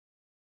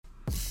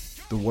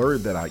The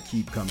word that I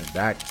keep coming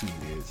back to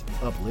is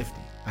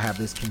uplifting. I have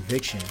this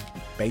conviction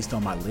based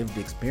on my lived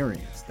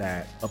experience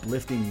that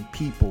uplifting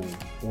people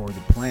or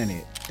the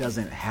planet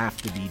doesn't have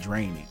to be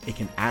draining. It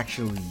can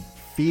actually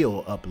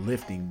feel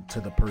uplifting to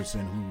the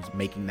person who's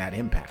making that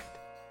impact.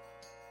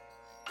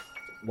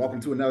 Welcome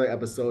to another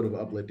episode of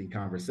Uplifting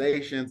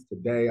Conversations.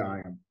 Today, I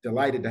am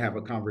delighted to have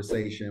a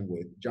conversation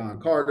with John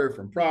Carter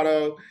from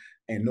Prado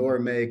and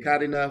Noramay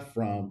Kadina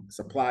from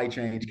Supply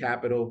Chain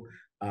Capital.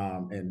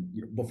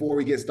 Before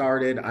we get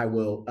started, I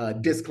will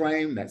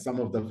disclaim that some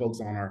of the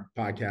folks on our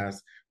podcast,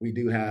 we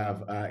do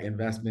have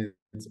investments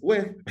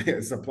with.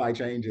 Supply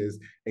Chain is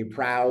a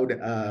proud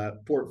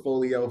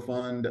portfolio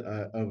fund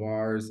of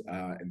ours.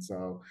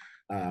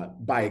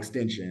 By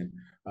extension,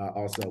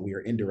 also, we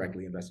are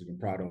indirectly invested in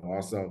Prado.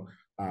 Also,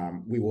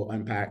 we will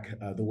unpack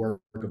the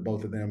work of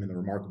both of them and the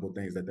remarkable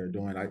things that they're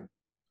doing. I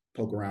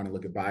poke around and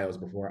look at bios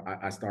before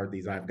I start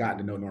these. I've gotten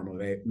to know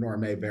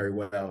Noramay very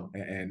well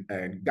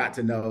and got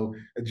to know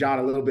John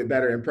a little bit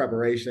better in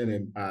preparation.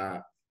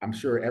 And I'm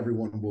sure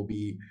everyone will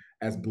be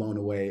as blown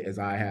away as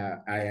I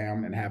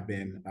am and have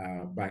been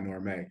by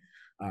Noramay.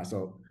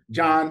 So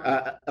John,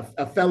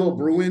 a fellow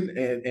Bruin,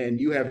 and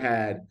you have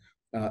had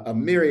a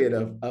myriad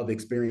of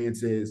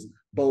experiences,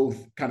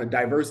 both kind of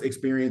diverse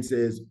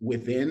experiences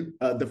within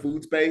the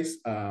food space,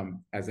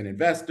 as an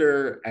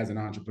investor, as an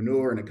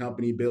entrepreneur and a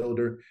company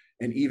builder,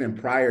 and even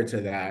prior to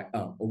that,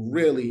 a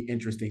really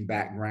interesting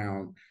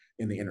background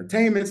in the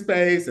entertainment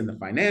space and the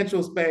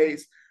financial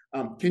space.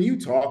 Can you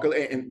talk,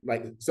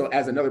 so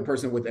as another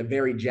person with a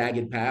very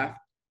jagged path,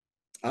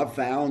 I've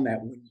found that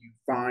when you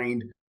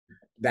find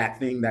that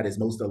thing that is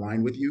most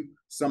aligned with you,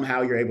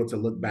 somehow you're able to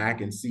look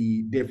back and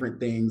see different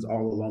things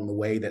all along the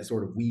way that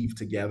sort of weave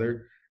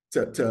together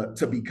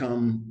to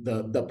become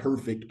the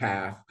perfect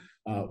path,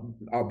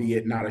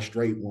 albeit not a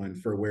straight one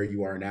for where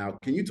you are now.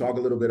 Can you talk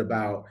a little bit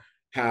about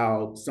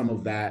how some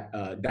of that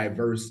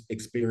diverse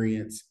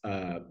experience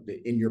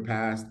in your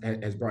past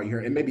has brought you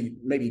here, and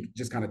maybe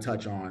just kind of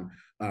touch on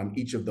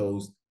each of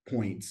those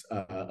points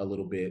a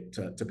little bit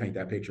to paint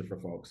that picture for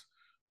folks?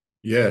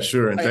 Yeah,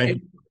 sure. And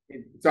thank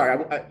you. Sorry,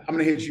 I'm going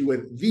to hit you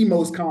with the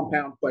most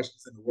compound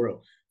questions in the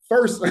world.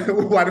 First,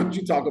 why don't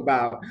you talk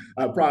about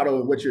Prado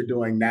and what you're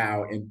doing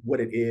now and what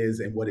it is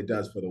and what it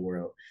does for the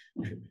world?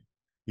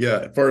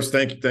 Yeah, first,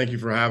 thank you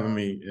for having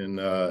me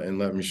and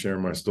let me share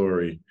my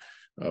story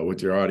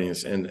with your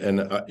audience.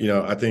 And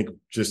I think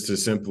just to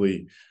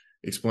simply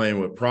explain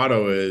what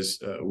Prado is,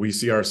 we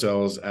see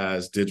ourselves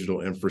as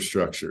digital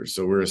infrastructure.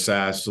 So we're a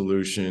SaaS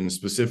solution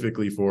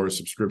specifically for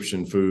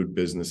subscription food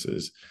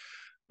businesses.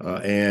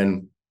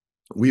 And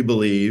we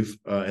believe,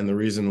 and the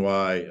reason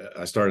why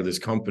I started this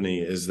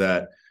company is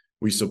that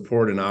we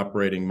support an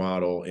operating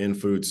model in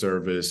food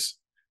service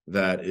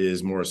that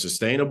is more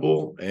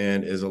sustainable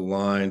and is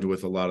aligned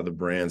with a lot of the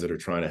brands that are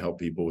trying to help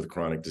people with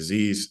chronic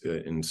disease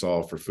and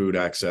solve for food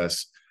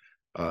access.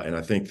 And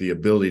I think the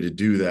ability to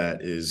do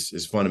that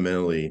is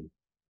fundamentally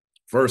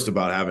first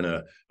about having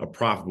a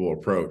profitable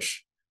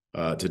approach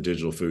to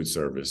digital food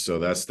service. So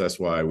that's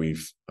why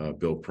we've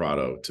built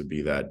Prado to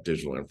be that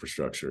digital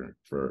infrastructure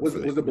was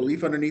the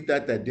belief underneath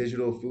that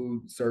digital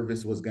food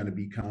service was going to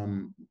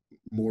become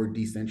more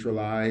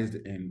decentralized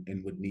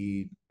and would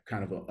need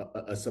kind of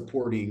a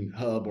supporting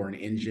hub or an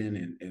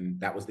engine, and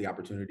that was the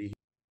opportunity?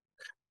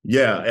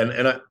 Yeah,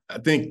 and I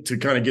think to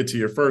kind of get to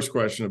your first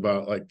question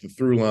about like the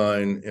through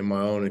line in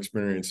my own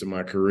experience in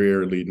my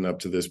career leading up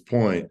to this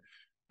point,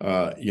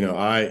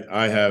 I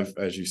have,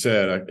 as you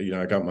said,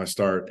 I got my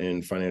start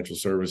in financial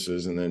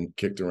services and then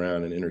kicked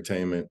around in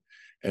entertainment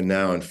and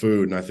now in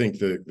food. And I think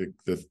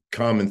the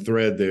common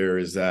thread there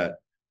is that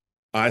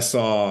I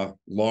saw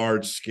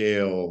large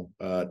scale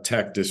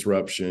tech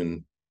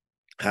disruption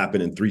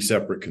happen in three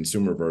separate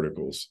consumer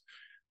verticals.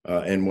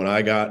 And when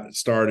I got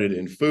started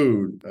in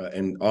food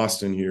in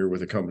Austin here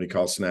with a company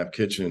called Snap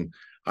Kitchen,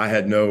 I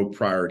had no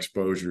prior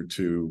exposure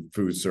to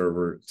food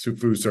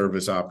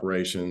service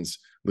operations,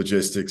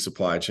 logistics,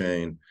 supply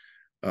chain.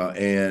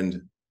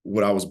 And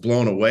what I was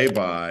blown away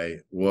by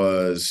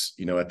was,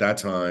 at that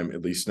time,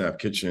 at least Snap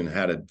Kitchen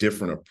had a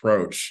different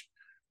approach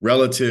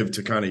relative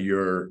to kind of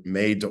your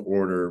made to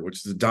order, which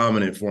is the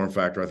dominant form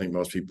factor I think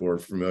most people are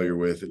familiar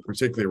with,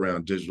 particularly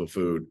around digital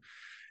food,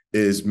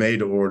 is made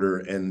to order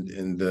and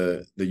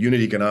the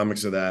unit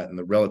economics of that and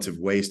the relative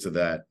waste of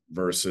that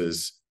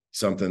versus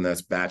something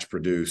that's batch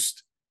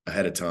produced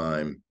ahead of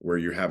time where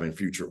you're having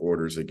future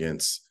orders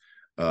against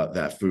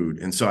that food.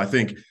 And so I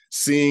think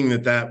seeing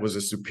that was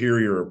a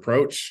superior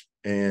approach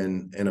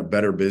and a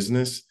better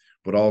business,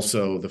 but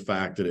also the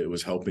fact that it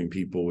was helping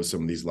people with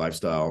some of these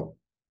lifestyle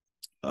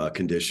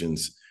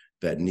conditions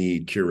that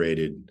need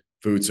curated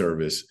food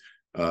service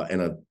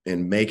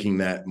and making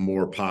that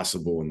more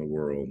possible in the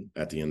world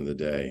at the end of the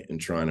day,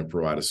 and trying to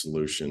provide a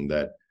solution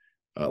that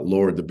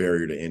lowered the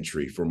barrier to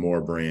entry for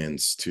more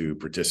brands to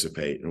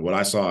participate. And what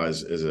I saw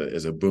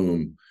is a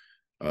boom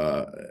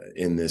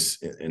in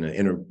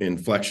an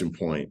inflection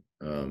point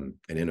and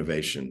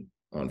innovation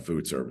on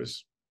food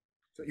service.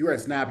 So you were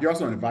at Snap. You're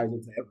also an advisor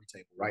to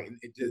Everytable, right? And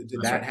did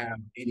That's that right. have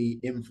any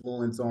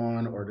influence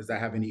on, or does that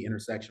have any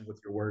intersection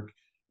with your work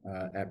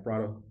at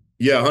Prado?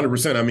 Yeah,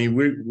 100%. I mean,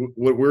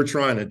 what we're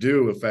trying to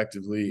do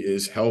effectively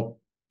is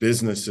help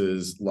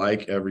businesses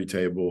like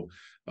Everytable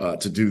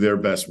to do their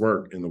best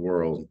work in the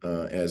world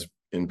as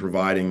in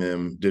providing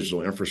them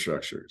digital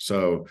infrastructure.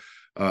 So,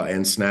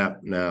 and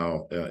Snap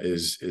now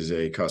is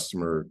a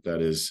customer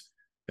that is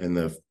in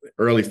the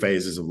early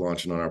phases of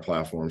launching on our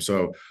platform.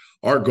 So,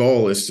 our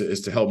goal is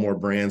to help more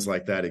brands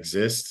like that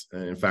exist.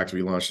 And in fact,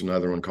 we launched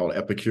another one called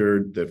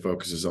Epicured that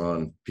focuses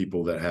on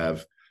people that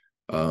have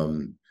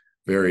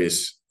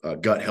various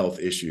gut health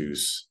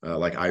issues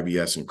like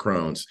IBS and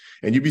Crohn's.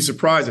 And you'd be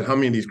surprised at how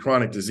many of these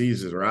chronic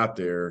diseases are out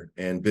there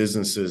and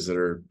businesses that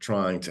are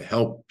trying to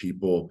help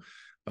people.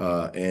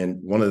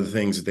 And one of the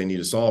things that they need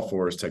to solve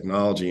for is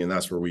technology, and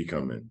that's where we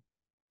come in.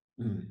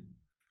 Mm.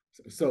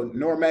 So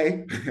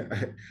Normay,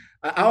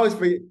 I always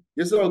forget,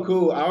 you're so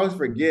cool. I always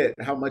forget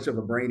how much of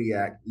a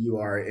brainiac you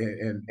are,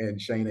 and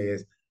Shayna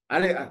is. I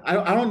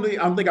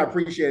don't think I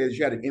appreciated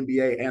you had an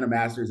MBA and a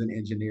master's in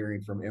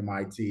engineering from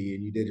MIT,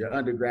 and you did your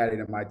undergrad at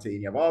MIT,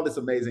 and you have all this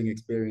amazing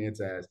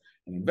experience as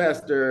an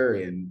investor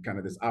and kind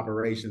of this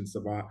operations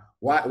savant.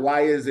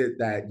 Why is it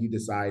that you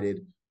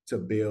decided to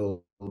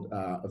build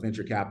a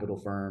venture capital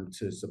firm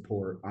to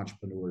support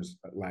entrepreneurs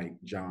like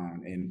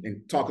John,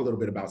 and talk a little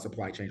bit about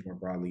supply chains more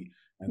broadly?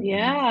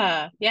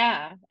 Yeah,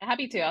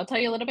 happy to. I'll tell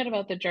you a little bit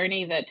about the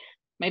journey that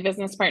my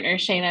business partner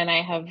Shayna and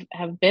I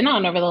have been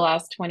on over the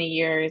last 20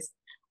 years.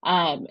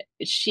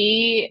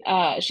 She's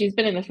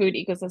been in the food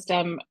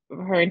ecosystem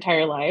her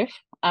entire life.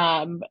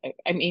 I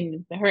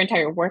mean, her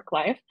entire work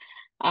life.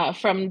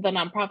 From the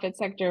nonprofit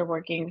sector,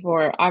 working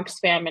for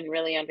Oxfam and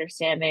really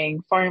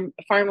understanding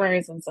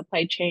farmers and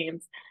supply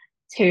chains,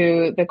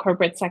 to the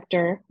corporate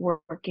sector,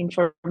 working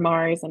for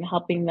Mars and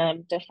helping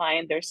them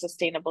define their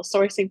sustainable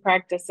sourcing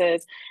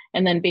practices,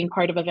 and then being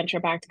part of a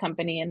venture-backed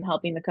company and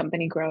helping the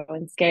company grow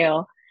and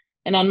scale.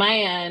 And on my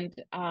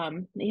end,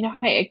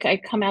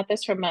 I come at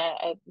this from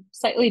a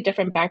slightly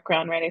different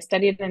background, right? I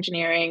studied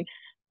engineering,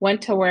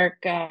 went to work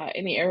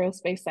in the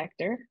aerospace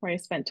sector, where I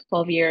spent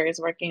 12 years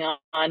working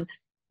on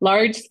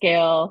large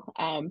scale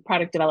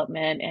product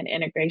development and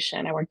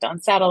integration. I worked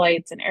on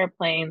satellites and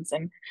airplanes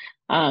and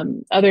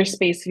other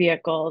space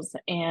vehicles.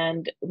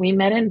 And we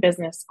met in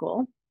business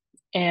school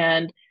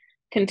and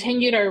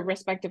continued our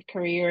respective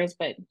careers,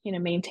 but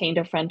maintained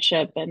a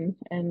friendship and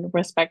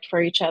respect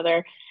for each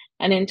other.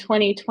 And in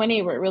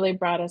 2020, what really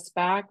brought us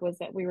back was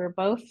that we were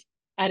both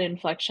at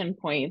inflection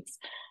points.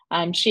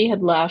 She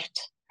had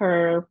left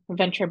her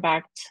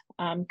venture-backed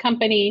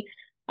company.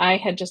 I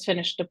had just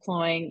finished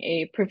deploying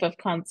a proof of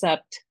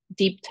concept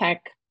deep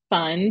tech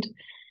fund,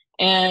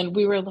 and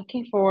we were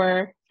looking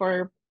for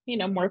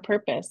more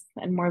purpose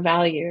and more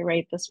value.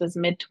 Right, this was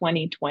mid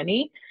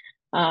 2020,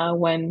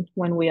 when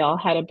we all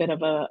had a bit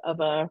of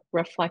a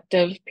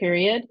reflective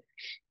period.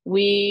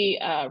 We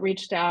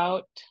reached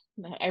out.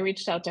 I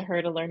reached out to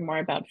her to learn more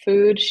about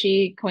food.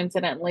 She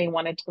coincidentally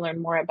wanted to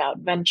learn more about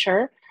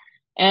venture.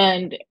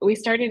 And we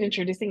started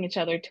introducing each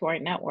other to our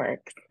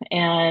networks.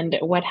 And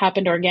what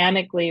happened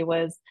organically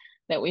was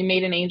that we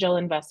made an angel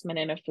investment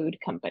in a food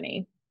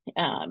company.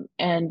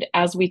 And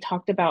as we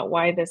talked about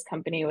why this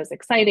company was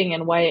exciting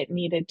and why it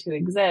needed to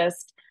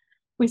exist,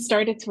 we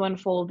started to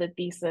unfold the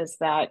thesis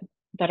that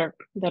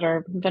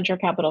our venture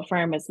capital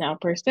firm is now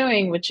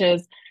pursuing, which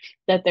is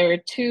that there are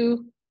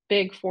two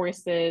big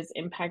forces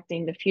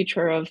impacting the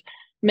future of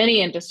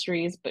many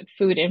industries, but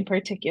food in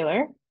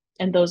particular,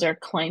 and those are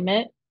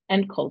climate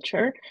and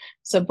culture.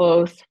 So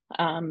both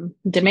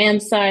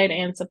demand side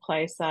and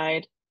supply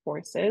side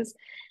forces.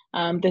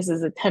 This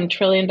is a $10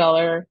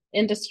 trillion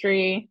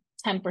industry.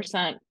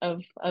 10%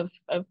 of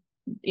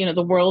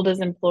the world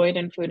is employed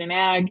in food and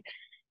ag.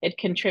 It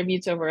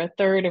contributes over a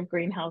third of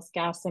greenhouse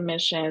gas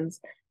emissions.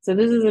 So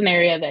this is an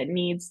area that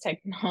needs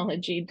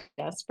technology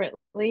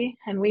desperately.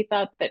 And we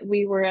thought that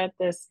we were at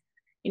this,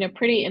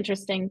 pretty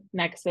interesting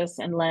nexus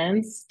and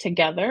lens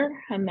together,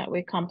 and that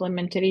we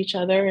complemented each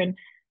other.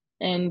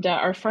 And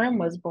our firm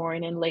was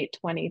born in late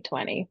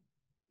 2020,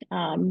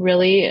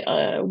 really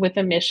with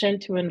a mission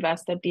to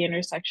invest at the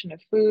intersection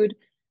of food,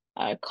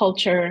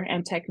 culture,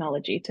 and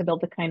technology to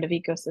build the kind of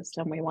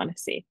ecosystem we want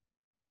to see.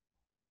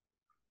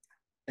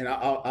 And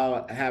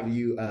I'll have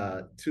you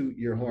toot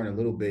your horn a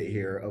little bit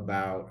here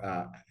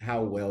about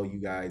how well you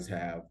guys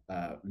have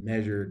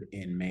measured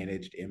and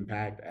managed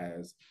impact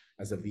as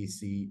a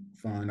VC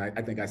fund.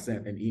 I think I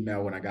sent an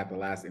email when I got the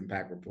last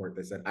impact report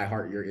that said, "I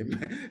heart your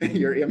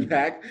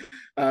impact,"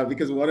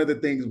 because one of the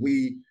things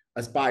we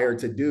aspire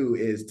to do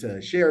is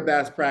to share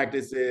best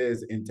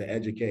practices and to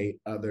educate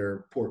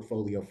other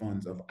portfolio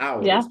funds of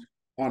ours. Yeah.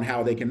 On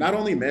how they can not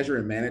only measure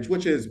and manage,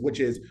 which is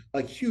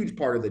a huge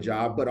part of the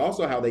job, but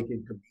also how they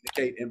can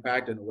communicate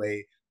impact in a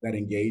way that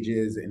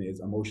engages and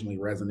is emotionally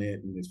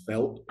resonant and is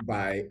felt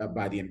by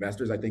the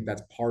investors. I think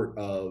that's part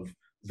of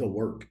the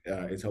work,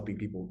 is helping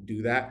people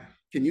do that.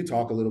 Can you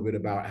talk a little bit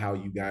about how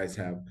you guys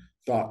have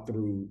thought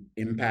through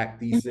impact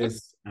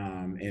thesis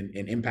and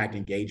impact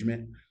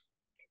engagement?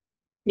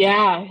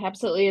 Yeah,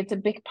 absolutely. It's a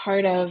big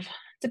part of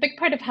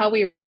how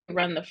we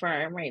run the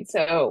firm, right?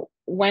 So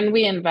when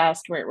we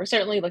invest, we're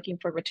certainly looking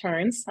for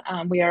returns.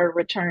 We are a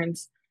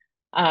returns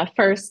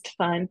first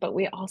fund, but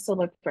we also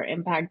look for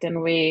impact,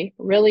 and we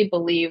really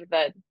believe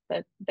that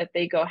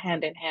they go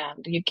hand in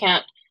hand. You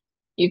can't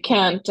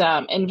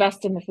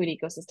invest in the food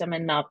ecosystem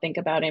and not think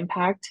about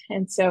impact.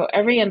 And so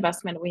every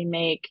investment we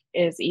make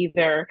is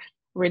either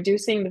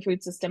reducing the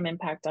food system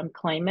impact on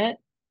climate,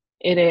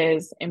 it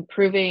is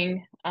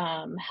improving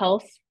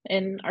health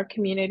in our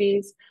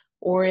communities,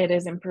 or it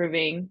is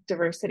improving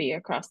diversity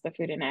across the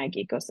food and ag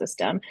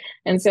ecosystem.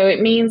 And so it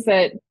means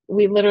that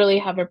we literally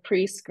have a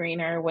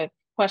pre-screener with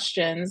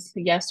questions,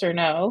 yes or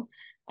no,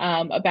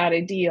 about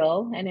a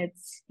deal, and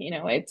it's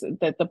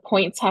that the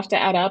points have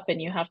to add up,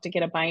 and you have to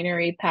get a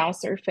binary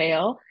pass or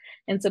fail.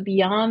 And so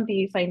beyond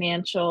the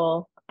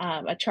financial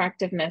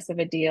attractiveness of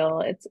a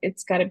deal,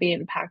 it's got to be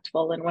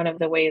impactful in one of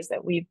the ways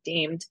that we've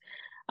deemed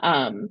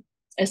um,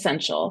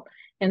 essential.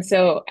 And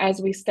so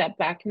as we step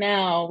back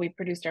now, we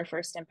produced our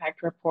first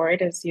impact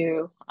report, as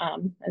you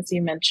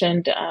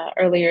mentioned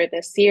earlier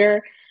this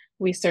year.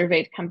 We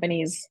surveyed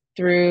companies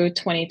through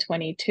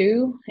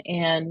 2022,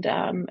 and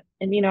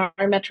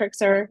our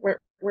metrics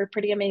we're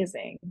pretty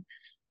amazing.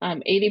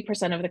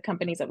 80% of the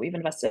companies that we've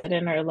invested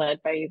in are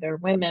led by either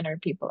women or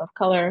people of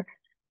color.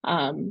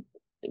 Um,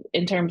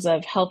 in terms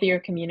of healthier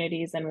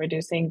communities and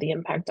reducing the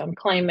impact on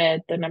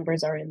climate, the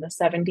numbers are in the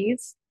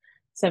 70%.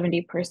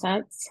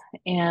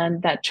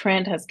 And that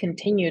trend has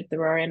continued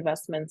through our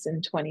investments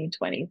in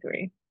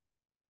 2023.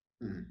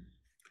 Hmm.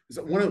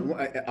 So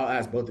I'll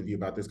ask both of you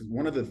about this because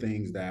one of the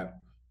things that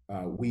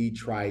we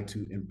try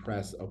to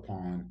impress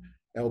upon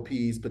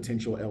LPs,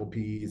 potential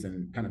LPs,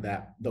 and kind of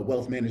that the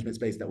wealth management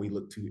space that we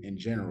look to in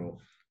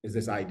general is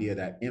this idea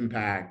that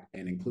impact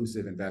and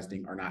inclusive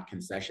investing are not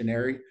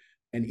concessionary.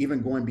 And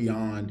even going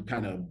beyond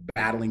kind of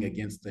battling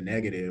against the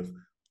negative,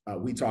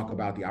 we talk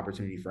about the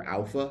opportunity for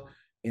alpha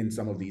in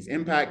some of these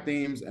impact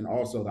themes, and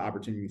also the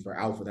opportunity for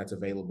alpha that's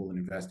available in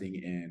investing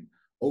in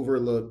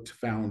overlooked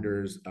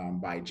founders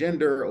by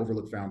gender,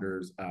 overlooked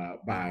founders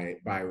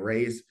by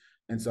race.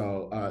 And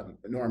so,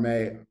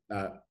 Norma,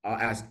 I'll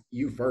ask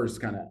you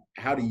first. Kind of,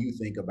 how do you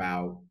think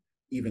about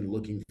even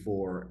looking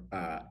for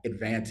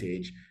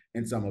advantage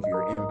in some of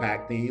your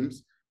impact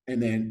themes?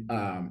 And then,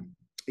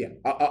 yeah,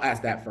 I'll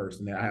ask that first,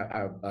 and then I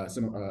have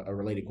a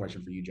related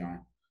question for you,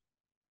 John.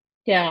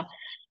 Yeah.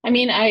 I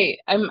mean,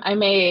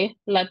 I'm a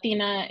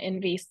Latina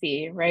in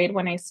VC, right?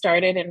 When I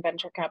started in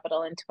venture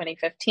capital in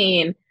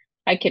 2015,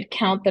 I could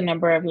count the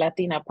number of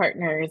Latina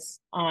partners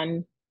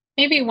on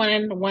maybe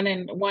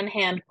one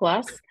hand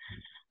plus.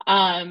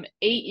 8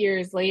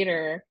 years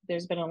later,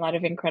 there's been a lot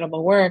of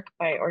incredible work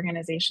by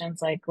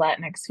organizations like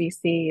Latinx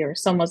VC or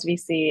Somos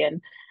VC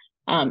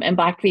and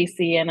Black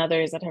VC and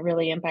others that have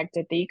really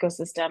impacted the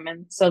ecosystem.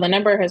 And so the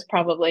number has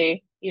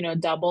probably,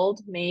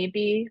 doubled,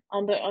 maybe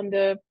on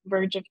the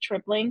verge of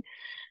tripling,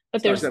 but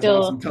Start there's stepping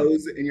on still some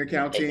toes in your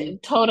counting.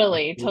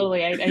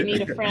 totally. I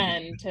need a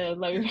friend to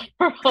let me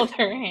hold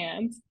their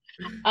hands.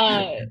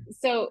 Uh,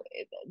 so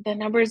the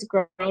numbers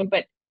grown,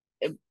 but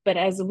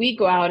as we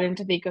go out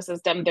into the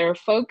ecosystem, there are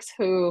folks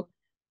who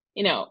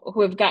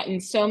have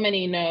gotten so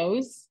many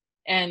no's,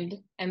 and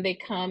they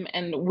come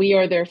and we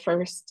are their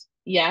first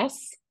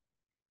yes.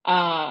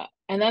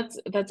 And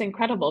that's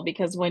incredible,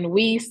 because when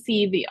we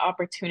see the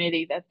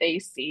opportunity that they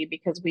see,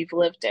 because we've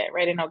lived it,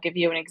 right? And I'll give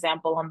you an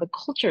example on the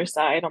culture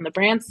side, on the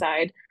brand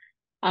side.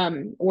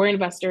 We're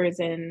investors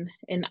in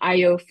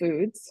IO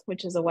Foods,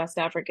 which is a West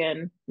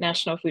African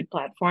national food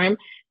platform,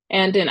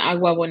 and in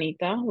Agua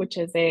Bonita, which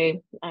is a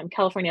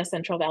California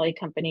Central Valley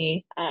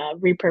company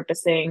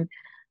repurposing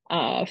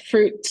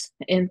fruit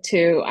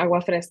into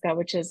agua fresca,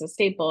 which is a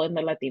staple in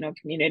the Latino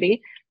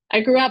community.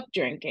 I grew up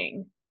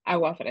drinking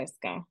agua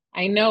fresca.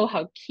 I know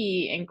how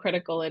key and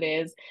critical it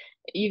is.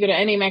 You go to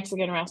any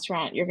Mexican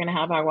restaurant, you're going to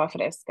have agua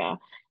fresca.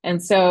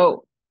 And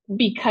so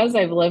because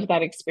I've lived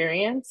that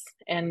experience,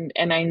 and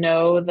I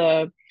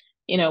know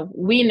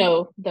we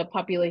know the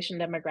population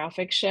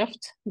demographic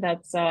shift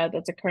that's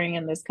occurring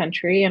in this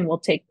country and will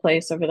take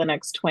place over the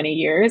next 20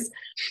 years.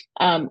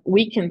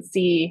 We can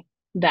see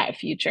that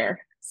future.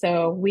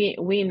 So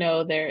we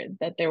know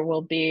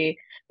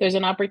there's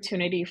an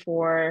opportunity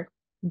for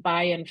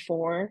buy-in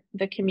for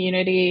the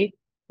community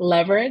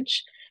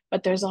leverage,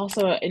 but there's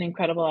also an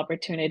incredible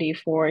opportunity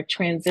for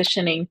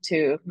transitioning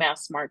to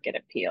mass market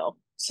appeal.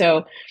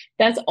 So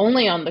that's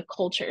only on the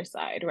culture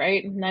side,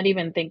 right? Not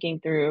even thinking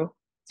through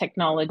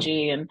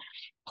technology and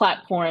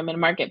platform and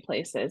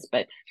marketplaces,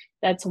 but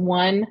that's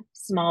one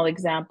small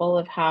example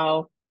of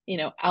how,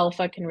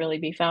 alpha can really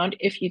be found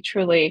if you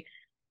truly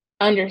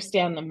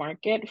understand the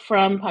market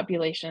from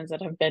populations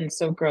that have been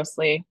so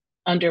grossly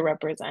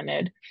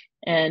underrepresented,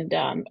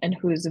 and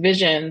whose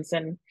visions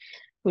and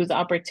whose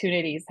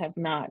opportunities have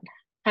not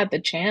had the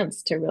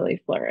chance to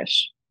really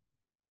flourish.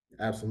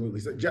 Absolutely.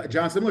 So,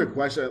 John, similar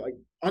question. Like,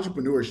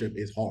 entrepreneurship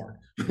is hard.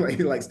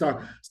 Like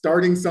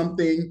starting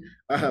something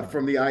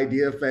from the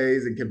idea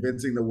phase and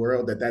convincing the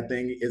world that that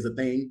thing is a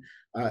thing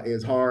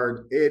is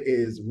hard. It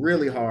is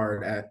really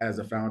hard as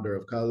a founder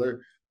of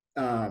color.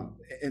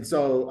 And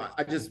so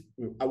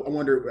I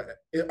wonder,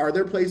 are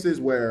there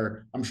places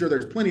where, I'm sure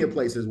there's plenty of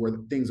places where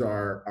things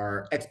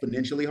are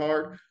exponentially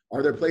hard.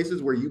 Are there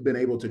places where you've been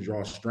able to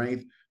draw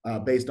strength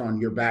based on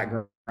your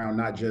background,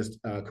 not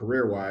just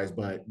career wise,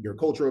 but your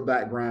cultural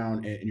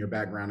background and your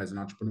background as an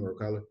entrepreneur of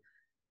color?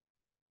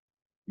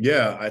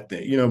 Yeah, I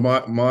think,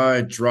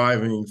 my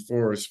driving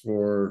force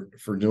for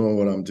doing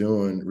what I'm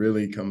doing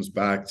really comes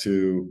back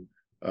to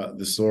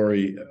the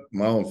story,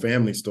 my own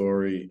family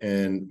story,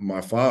 and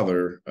my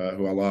father,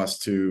 who I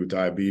lost to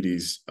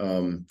diabetes,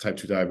 type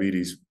 2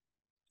 diabetes.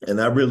 And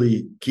that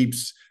really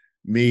keeps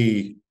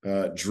me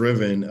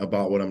driven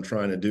about what I'm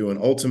trying to do.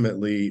 And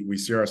ultimately, we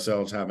see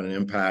ourselves having an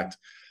impact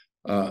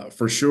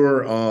for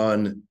sure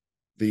on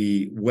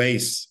the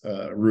waste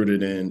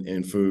rooted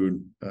in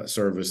food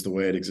service, the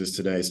way it exists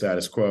today,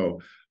 status quo,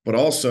 but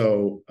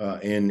also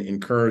in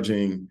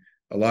encouraging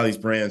a lot of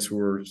these brands who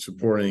are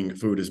supporting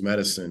food as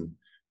medicine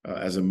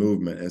as a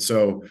movement. And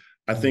so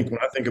I think when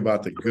I think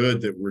about the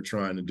good that we're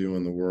trying to do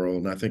in the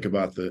world, and I think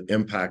about the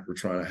impact we're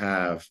trying to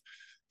have,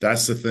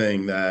 that's the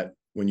thing that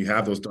when you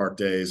have those dark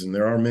days, and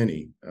there are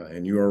many,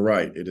 and you are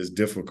right, it is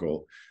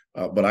difficult,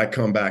 but I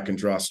come back and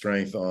draw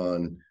strength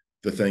on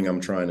the thing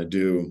I'm trying to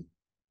do.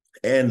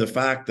 And the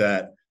fact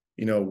that,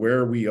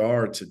 where we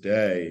are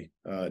today,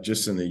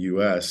 just in the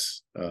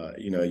US,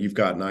 you've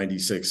got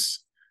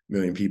 96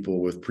 million people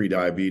with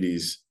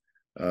prediabetes.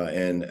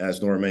 And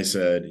as Nora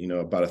said,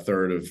 about a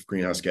third of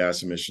greenhouse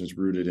gas emissions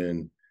rooted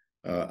in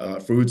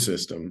a food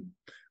system.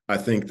 I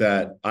think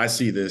that I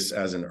see this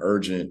as an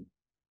urgent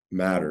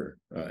matter.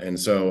 And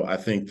so I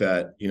think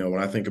that,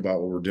 when I think about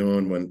what we're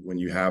doing, when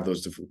you have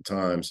those difficult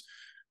times,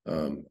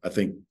 I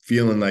think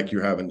feeling like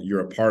you're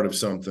a part of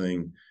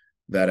something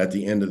that at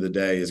the end of the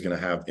day is going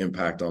to have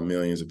impact on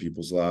millions of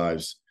people's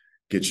lives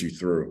gets you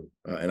through.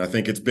 And I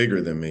think it's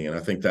bigger than me. And I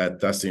think that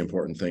that's the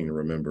important thing to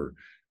remember.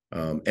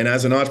 And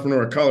as an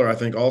entrepreneur of color, I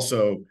think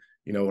also,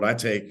 what I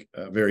take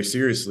very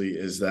seriously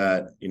is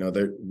that,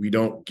 we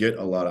don't get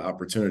a lot of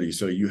opportunity.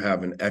 So you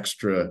have an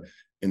extra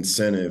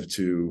incentive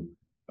to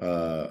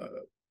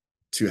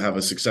have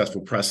a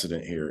successful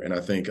precedent here. And I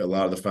think a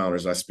lot of the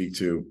founders I speak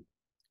to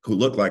who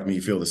look like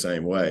me feel the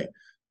same way,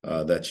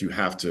 that you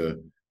have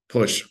to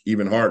push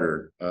even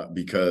harder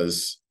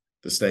because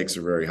the stakes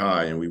are very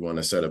high, and we want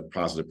to set a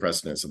positive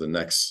precedent so the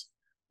next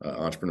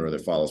entrepreneur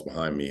that follows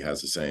behind me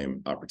has the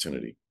same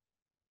opportunity.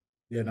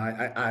 Yeah, and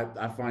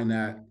I find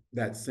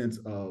that sense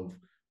of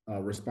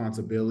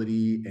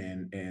responsibility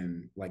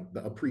and like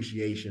the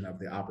appreciation of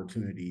the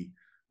opportunity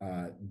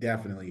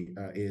definitely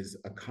is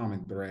a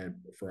common thread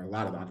for a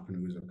lot of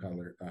entrepreneurs of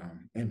color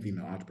and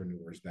female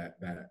entrepreneurs that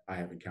I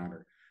have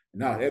encountered.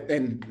 No,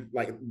 and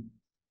like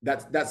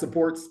that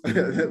supports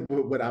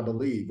what I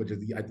believe, which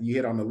is you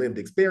hit on the lived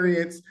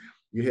experience,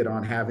 you hit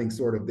on having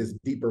sort of this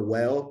deeper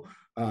well,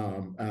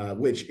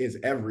 which is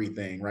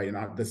everything, right?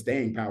 And the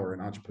staying power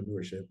in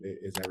entrepreneurship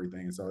is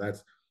everything. And so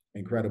that's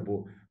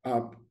incredible.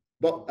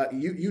 But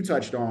you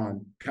touched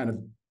on kind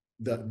of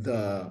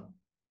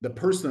the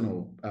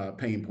personal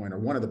pain point, or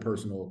one of the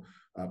personal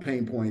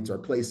pain points, or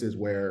places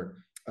where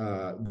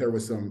there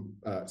was some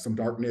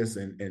darkness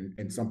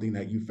and something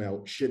that you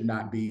felt should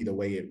not be the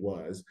way it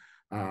was.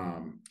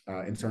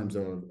 In terms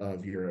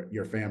of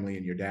your family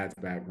and your dad's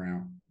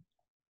background,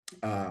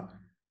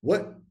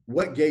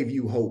 what gave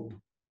you hope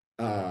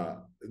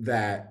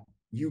that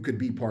you could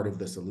be part of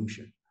the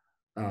solution,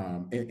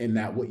 and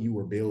that what you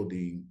were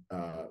building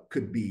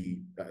could be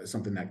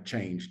something that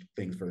changed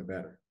things for the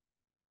better?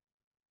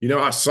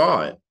 I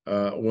saw it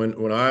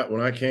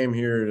when I came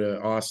here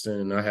to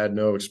Austin, and I had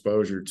no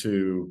exposure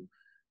to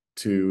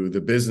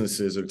the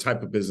businesses or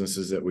type of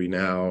businesses that we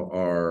now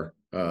are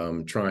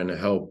trying to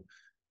help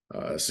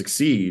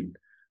succeed.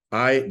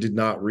 I did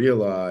not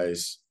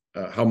realize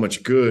how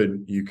much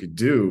good you could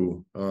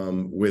do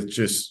with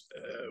just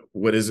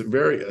what is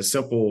a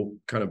simple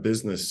kind of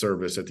business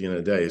service. At the end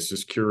of the day, it's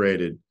just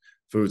curated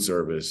food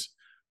service.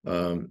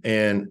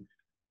 And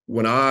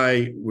when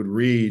I would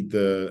read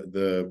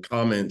the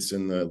comments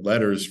and the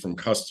letters from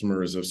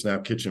customers of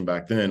Snap Kitchen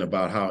back then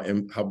about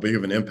how big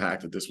of an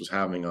impact that this was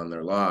having on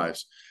their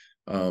lives,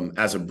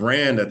 as a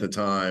brand at the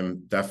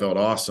time, that felt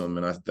awesome,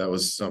 and that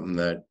was something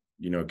that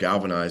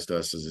galvanized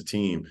us as a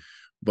team.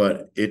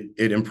 But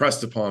it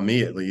impressed upon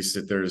me, at least,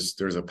 that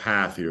there's a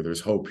path here,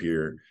 there's hope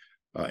here,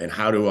 and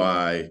how do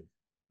I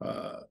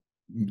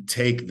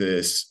take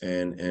this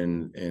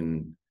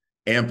and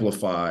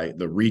amplify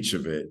the reach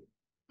of it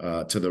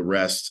to the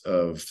rest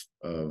of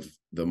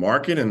the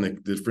market and the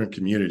different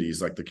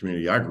communities, like the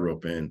community I grew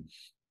up in.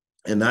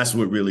 And that's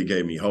what really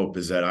gave me hope,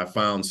 is that I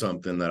found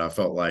something that I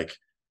felt like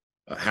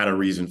had a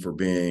reason for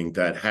being,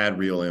 that had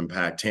real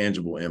impact,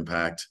 tangible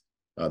impact,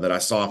 that I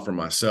saw for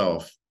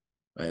myself,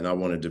 and I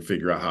wanted to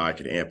figure out how I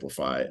could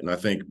amplify it. And I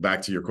think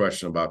back to your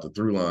question about the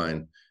through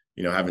line,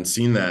 having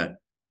seen that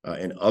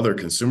in other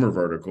consumer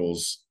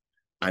verticals,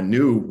 I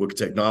knew what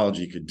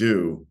technology could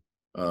do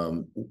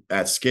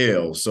at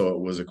scale. So it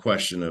was a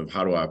question of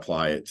how do I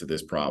apply it to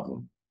this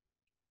problem?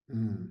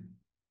 Mm.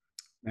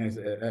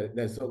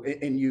 That's so,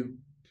 and you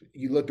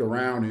looked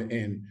around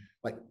and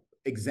like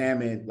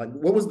examined like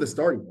what was the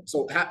starting point?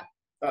 So how,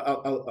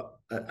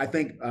 I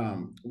think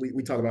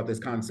we talk about this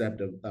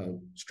concept of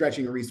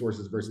stretching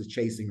resources versus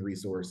chasing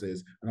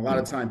resources, and a lot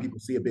of time people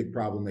see a big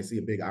problem, they see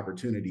a big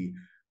opportunity,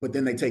 but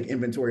then they take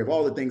inventory of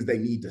all the things they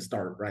need to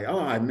start. Right? Oh,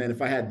 and then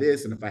if I had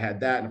this, and if I had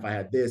that, and if I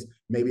had this,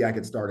 maybe I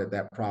could start at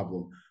that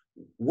problem.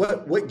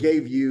 What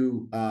gave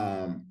you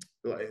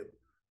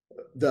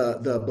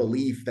the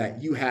belief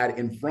that you had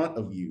in front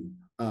of you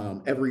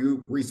every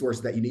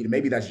resource that you needed?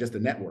 Maybe that's just a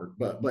network,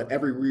 but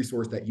every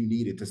resource that you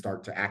needed to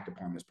start to act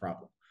upon this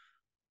problem.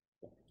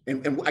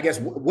 And I guess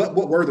what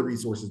were the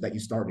resources that you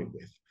started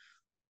with?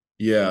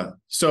 Yeah.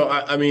 So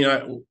I mean,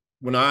 I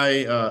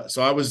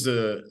was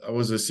the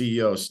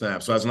CEO of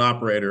Snap. So as an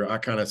operator, I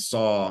kind of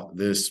saw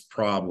this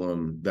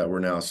problem that we're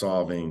now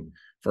solving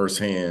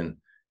firsthand,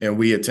 and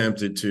we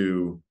attempted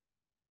to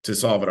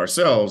solve it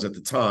ourselves at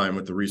the time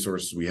with the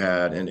resources we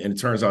had. And it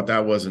turns out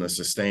that wasn't a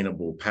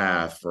sustainable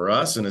path for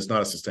us, and it's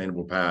not a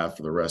sustainable path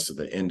for the rest of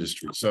the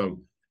industry. So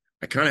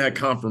I kind of had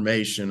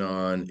confirmation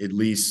on at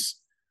least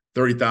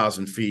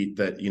 30,000 feet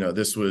that,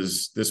 this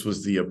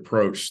was the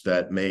approach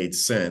that made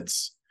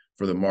sense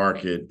for the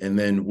market. And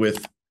then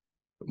with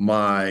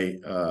my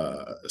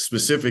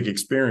specific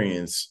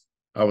experience,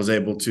 I was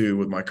able to,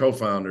 with my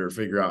co-founder,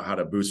 figure out how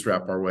to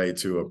bootstrap our way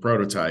to a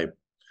prototype.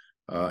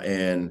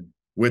 And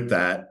with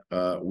that,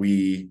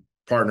 we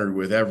partnered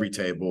with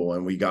Everytable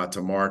and we got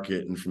to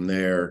market. And from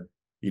there,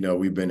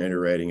 we've been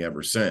iterating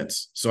ever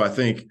since. So I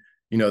think,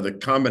 the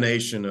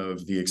combination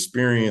of the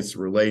experience,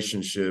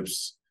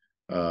 relationships,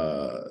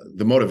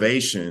 the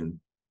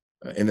motivation,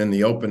 and then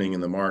the opening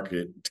in the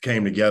market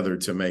came together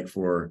to make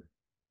for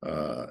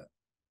a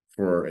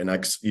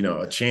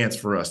chance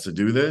for us to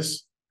do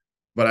this.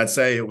 But I'd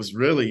say it was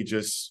really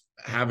just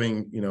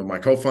having, my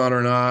co-founder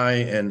and I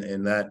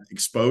and that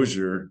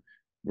exposure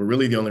were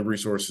really the only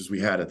resources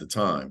we had at the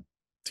time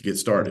to get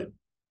started.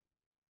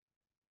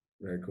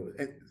 Very cool.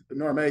 And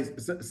Norma,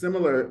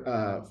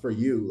 similar for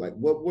you, like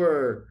what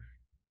were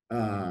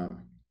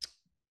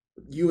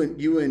you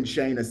and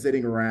Shayna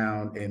sitting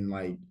around and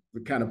like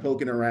kind of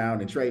poking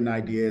around and trading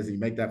ideas, and you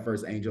make that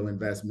first angel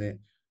investment?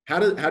 How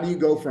do you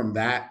go from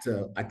that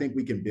to, I think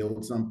we can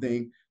build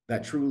something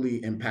that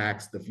truly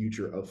impacts the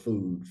future of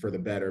food for the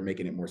better,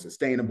 making it more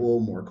sustainable,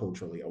 more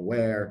culturally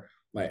aware?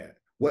 Like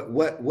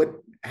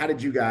how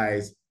did you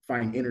guys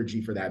find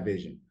energy for that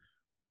vision?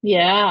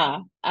 Yeah,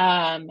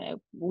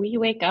 we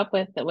wake up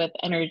with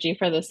energy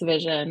for this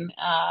vision.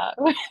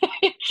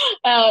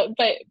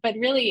 But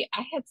really,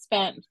 I had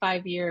spent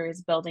 5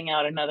 years building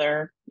out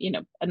another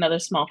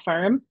small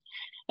firm,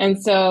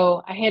 and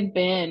so I had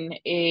been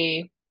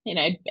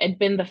I'd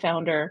been the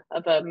founder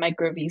of a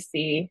micro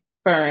VC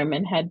firm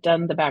and had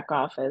done the back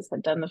office,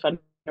 had done the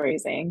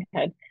fundraising,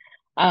 had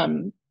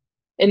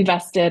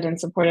invested and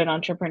supported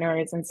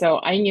entrepreneurs, and so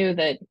I knew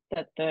that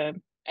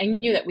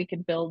we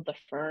could build the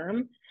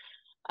firm.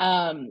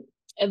 And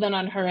then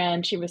on her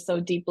end, she was so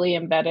deeply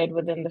embedded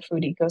within the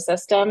food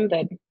ecosystem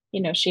that,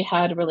 she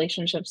had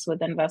relationships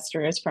with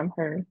investors from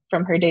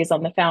her days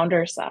on the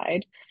founder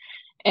side.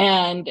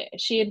 And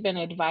she had been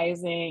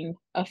advising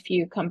a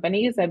few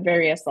companies at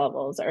various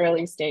levels,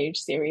 early stage,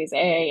 Series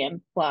A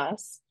and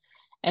plus.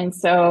 And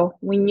so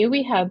we knew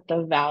we had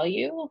the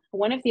value.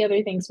 One of the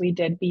other things we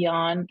did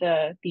beyond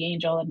the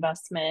angel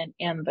investment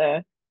and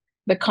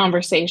the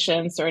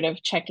conversation, sort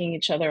of checking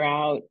each other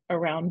out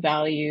around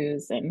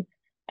values and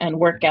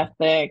work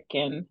ethic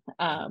and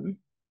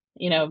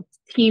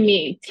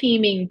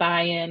teaming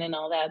buy-in and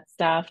all that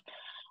stuff,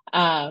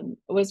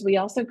 was we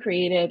also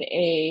created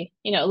a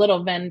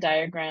little Venn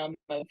diagram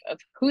of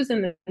who's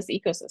in this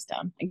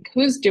ecosystem, like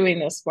who's doing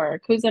this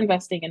work, who's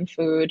investing in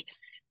food,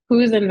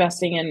 who's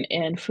investing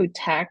in food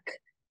tech,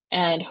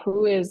 and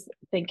who is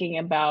thinking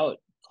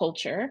about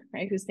culture,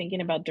 right? Who's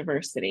thinking about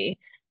diversity,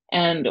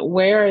 and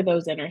where are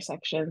those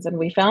intersections? And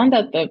we found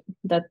that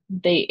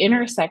they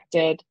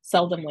intersected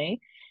seldomly.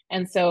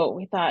 And so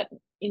we thought,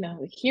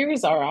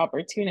 here's our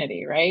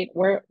opportunity, right?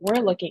 We're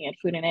looking at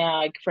food and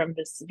ag from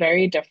this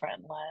very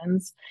different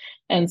lens.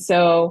 And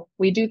so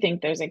we do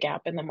think there's a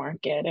gap in the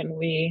market. And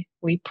we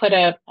put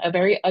a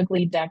very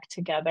ugly deck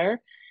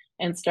together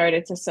and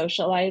started to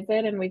socialize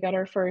it. And we got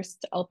our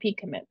first LP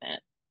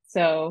commitment.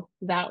 So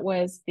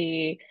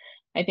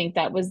I think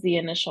that was the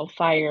initial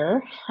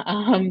fire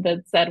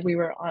that said we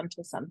were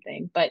onto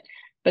something. But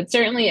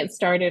certainly it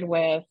started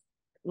with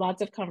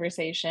lots of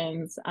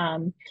conversations,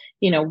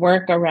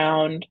 work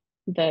around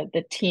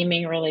the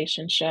teaming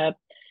relationship,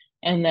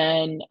 and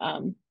then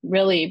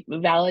really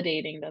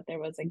validating that there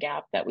was a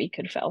gap that we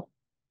could fill.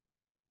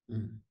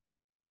 Mm.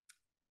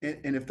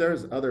 And if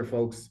there's other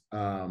folks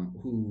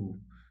who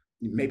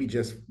maybe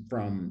just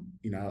from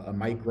a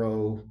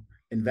micro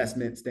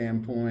investment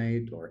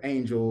standpoint, or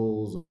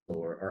angels,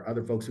 or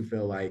other folks who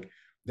feel like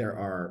there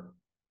are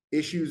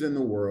issues in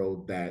the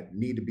world that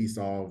need to be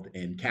solved,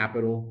 and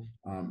capital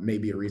may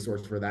be a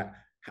resource for that,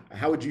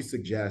 how would you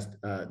suggest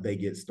they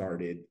get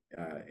started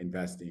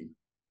investing?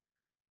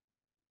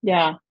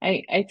 Yeah,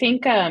 I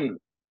think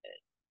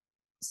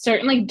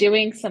certainly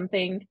doing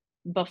something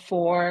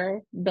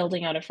before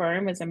building out a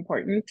firm is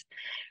important,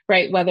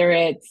 right? Whether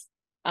it's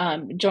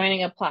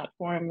joining a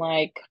platform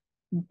like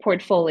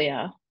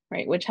Portfolio,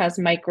 right, which has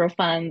micro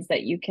funds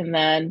that you can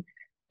then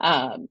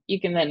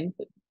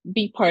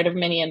be part of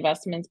many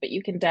investments, but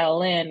you can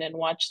dial in and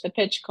watch the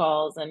pitch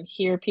calls and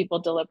hear people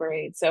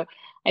deliberate. So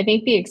I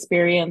think the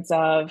experience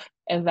of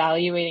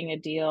evaluating a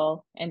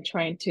deal and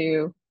trying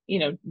to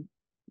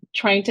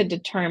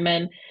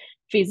determine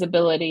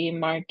feasibility,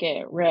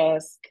 market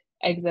risk,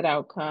 exit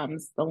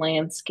outcomes, the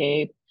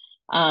landscape.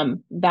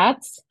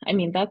 That's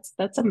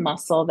a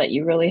muscle that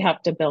you really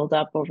have to build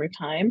up over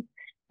time.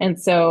 And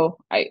so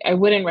I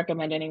wouldn't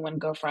recommend anyone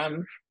go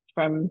from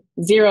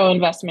zero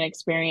investment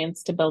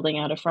experience to building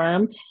out a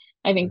firm.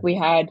 I think we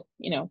had,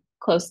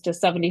 close to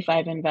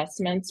 75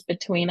 investments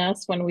between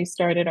us when we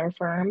started our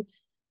firm.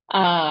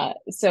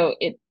 So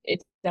it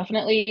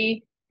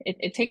definitely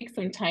it takes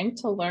some time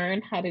to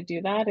learn how to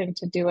do that and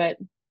to do it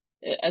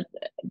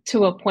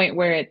to a point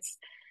where it's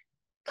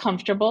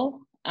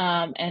comfortable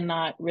and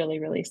not really,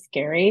 really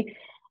scary.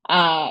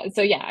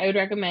 So yeah, I would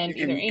recommend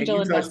either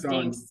angel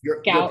investing,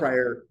 scout.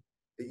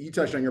 You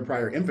touched on your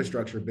prior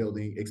infrastructure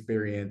building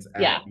experience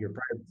Yeah. at your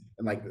prior,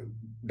 and like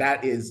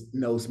that is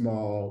no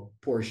small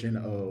portion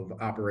of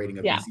operating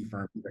a Yeah. VC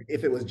firm.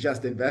 If it was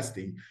just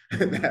investing,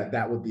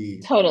 that would be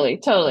totally.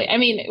 I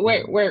mean,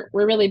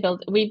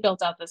 we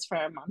built out this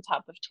firm on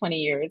top of 20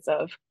 years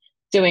of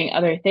doing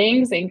other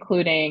things,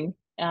 including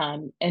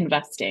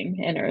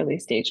investing in early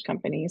stage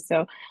companies.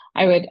 So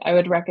I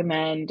would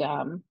recommend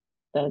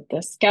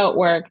the scout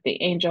work, the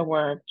angel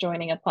work,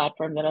 joining a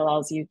platform that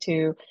allows you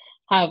to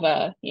have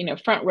a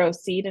front row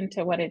seat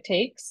into what it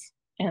takes,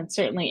 and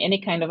certainly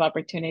any kind of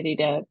opportunity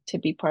to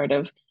be part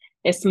of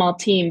a small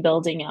team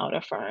building out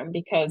a firm,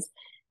 because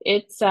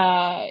it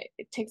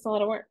takes a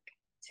lot of work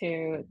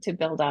to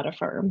build out a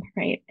firm,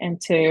 right?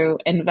 And to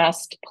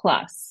invest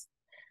plus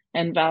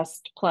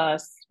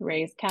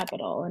raise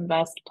capital,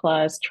 invest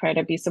plus try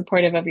to be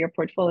supportive of your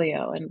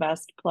portfolio,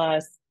 invest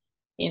plus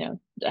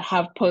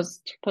have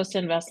post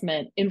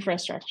investment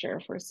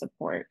infrastructure for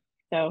support.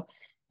 So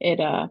it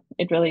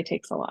really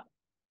takes a lot.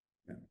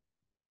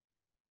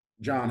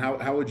 John,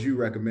 how would you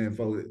recommend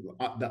folks,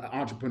 the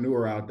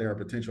entrepreneur out there, a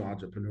potential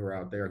entrepreneur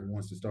out there who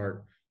wants to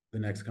start the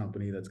next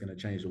company that's going to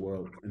change the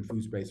world in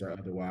food space or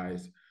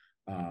otherwise,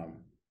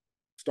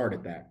 start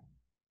at that?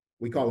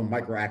 We call them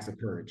micro acts of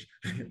courage.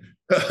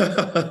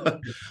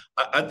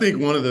 I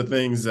think one of the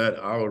things that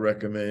I would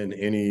recommend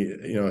any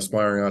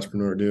aspiring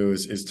entrepreneur do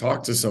is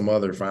talk to some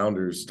other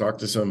founders, talk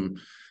to some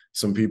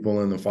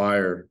people in the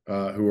fire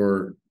who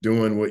are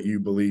doing what you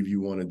believe you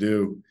want to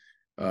do.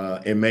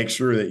 And make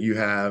sure that you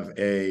have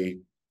a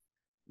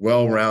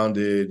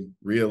well-rounded,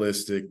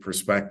 realistic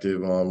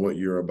perspective on what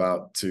you're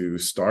about to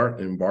start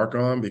and embark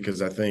on.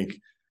 Because I think,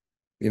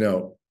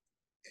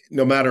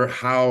 no matter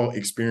how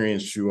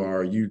experienced you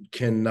are, you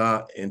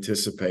cannot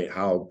anticipate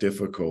how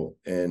difficult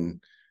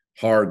and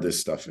hard this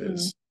stuff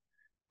is.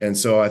 And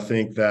so I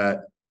think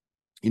that,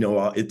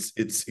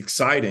 it's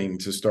exciting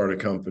to start a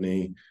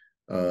company.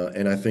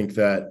 And I think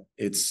that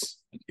it's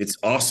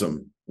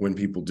awesome when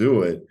people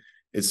do it.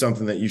 It's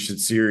something that you should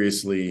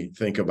seriously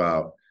think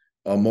about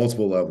on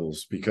multiple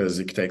levels, because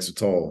it takes a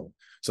toll.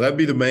 So that'd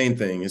be the main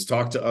thing, is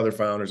talk to other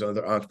founders,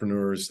 other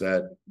entrepreneurs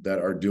that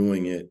are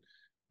doing it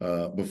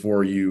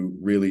before you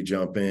really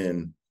jump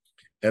in.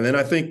 And then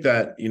I think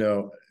that,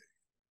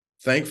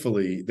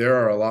 thankfully, there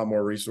are a lot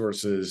more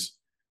resources,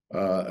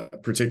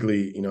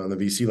 particularly, in the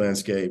VC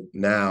landscape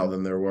now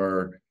than there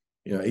were,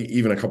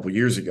 even a couple of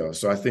years ago.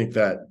 So I think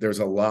that there's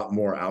a lot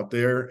more out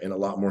there and a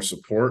lot more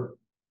support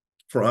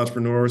for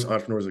entrepreneurs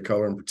of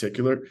color in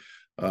particular.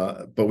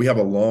 But we have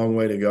a long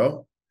way to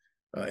go.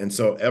 And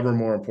so ever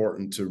more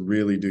important to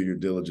really do your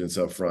diligence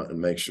up front and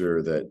make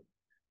sure that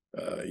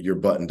you're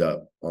buttoned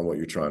up on what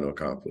you're trying to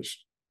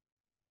accomplish.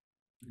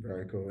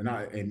 Very cool.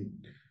 And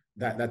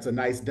that's a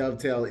nice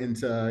dovetail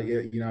into,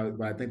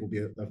 what I think will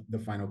be the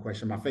final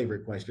question, my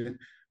favorite question.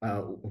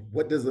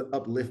 What does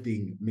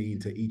uplifting mean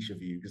to each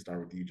of you? You can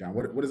start with you, John.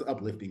 What does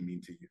uplifting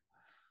mean to you?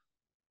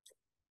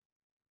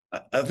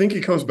 I think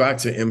it comes back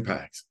to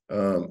impact.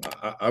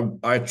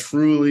 I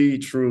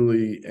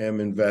truly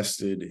am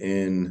invested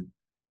in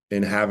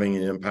having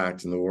an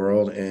impact in the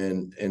world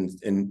and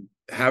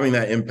having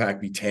that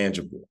impact be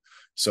tangible.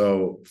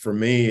 So for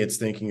me, it's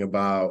thinking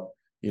about,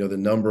 the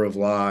number of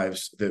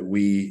lives that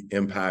we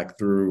impact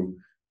through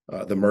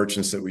the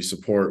merchants that we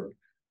support,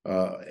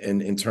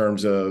 in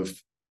terms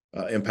of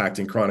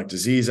impacting chronic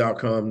disease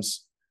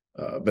outcomes.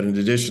 But in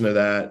addition to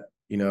that,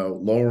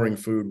 lowering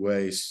food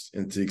waste,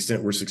 and to the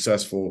extent we're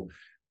successful,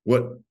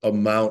 what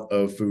amount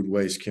of food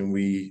waste can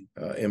we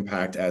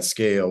impact at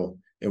scale,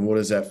 and what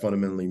does that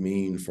fundamentally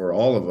mean for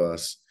all of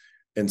us?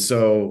 And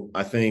so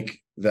I think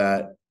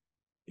that,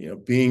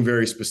 being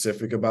very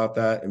specific about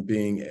that and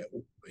being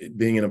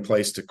being in a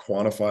place to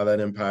quantify that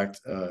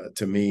impact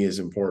to me is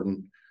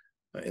important.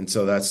 And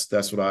so that's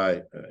what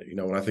I,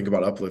 when I think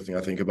about uplifting,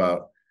 I think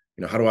about,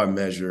 how do I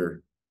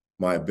measure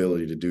my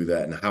ability to do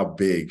that, and how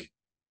big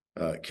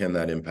can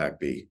that impact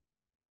be?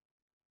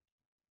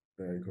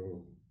 Very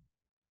cool.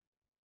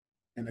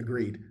 And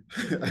agreed.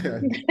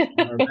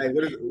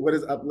 What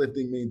does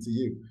uplifting mean to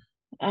you?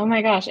 Oh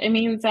my gosh, it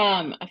means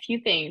a few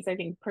things. I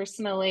think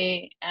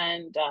personally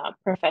and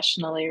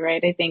professionally,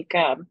 right? I think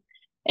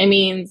it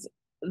means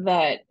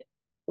that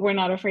we're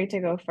not afraid to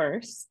go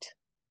first.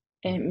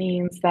 It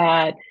means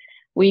that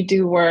we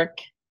do work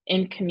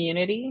in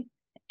community,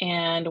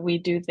 and we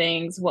do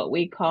things what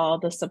we call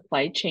the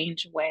supply chain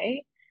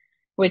way,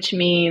 which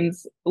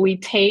means we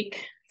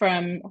take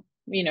from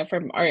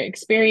our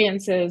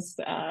experiences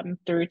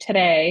through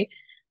today,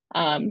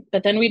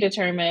 but then we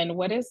determine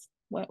what's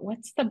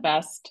the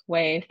best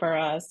way for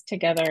us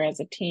together as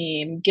a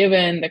team,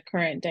 given the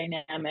current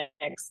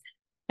dynamics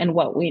and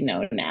what we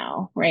know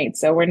now, right?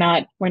 So we're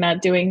not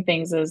doing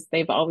things as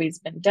they've always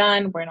been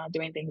done. We're not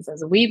doing things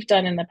as we've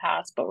done in the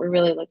past, but we're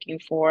really looking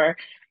for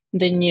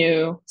the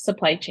new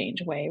supply chain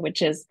way,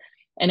 which is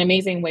an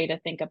amazing way to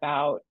think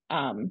about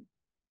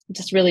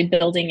just really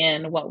building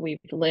in what we've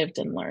lived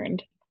and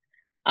learned.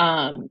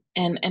 And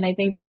I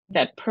think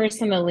that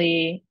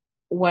personally,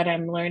 what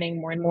I'm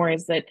learning more and more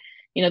is that,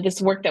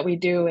 this work that we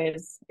do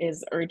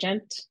is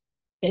urgent.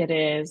 It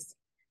is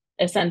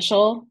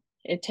essential.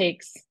 It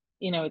takes,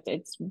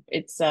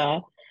 it's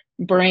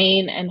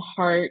brain and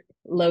heart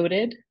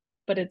loaded,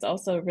 but it's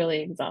also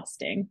really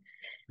exhausting.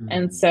 Mm-hmm.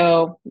 And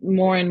so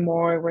more and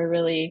more, we're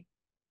really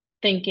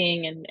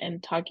thinking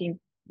and talking,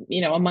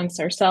 amongst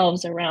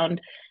ourselves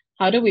around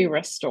how do we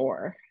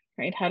restore,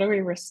 right? How do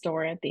we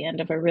restore at the end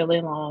of a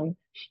really long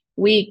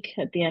week,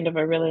 at the end of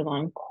a really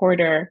long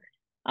quarter?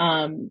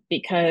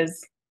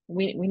 Because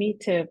we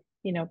need to,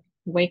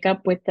 wake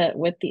up with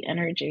the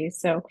energy.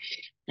 So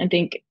I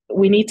think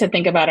we need to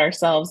think about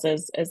ourselves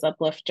as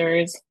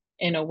uplifters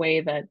in a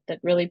way that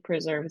really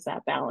preserves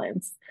that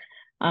balance.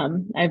 I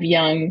have a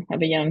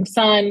young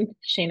son.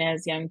 Shayna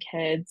has young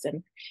kids,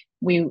 and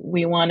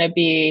we want to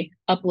be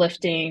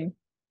uplifting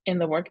in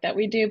the work that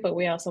we do, but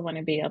we also want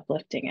to be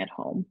uplifting at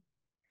home.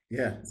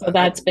 Yeah. So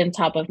that's been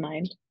top of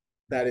mind.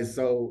 That is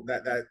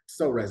that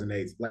so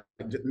resonates. Like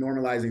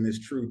normalizing this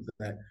truth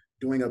that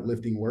doing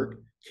uplifting work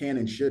can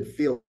and should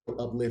feel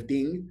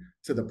uplifting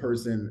to the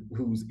person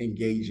who's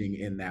engaging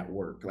in that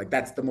work. Like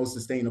that's the most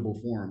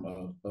sustainable form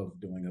of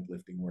doing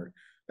uplifting work.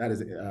 That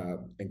is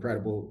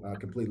incredible.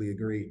 Completely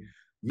agree.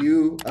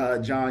 You,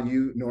 John,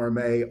 you,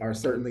 Nora-Mae, are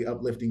certainly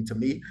uplifting to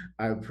me.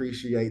 I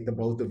appreciate the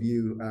both of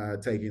you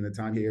taking the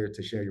time here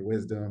to share your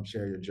wisdom,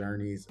 share your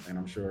journeys, and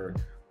I'm sure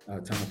a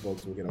ton of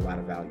folks will get a lot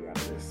of value out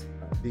of this.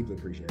 Deeply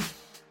appreciate it.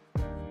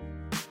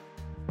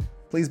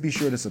 Please be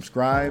sure to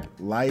subscribe,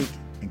 like,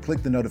 and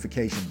click the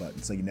notification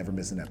button so you never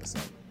miss an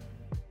episode.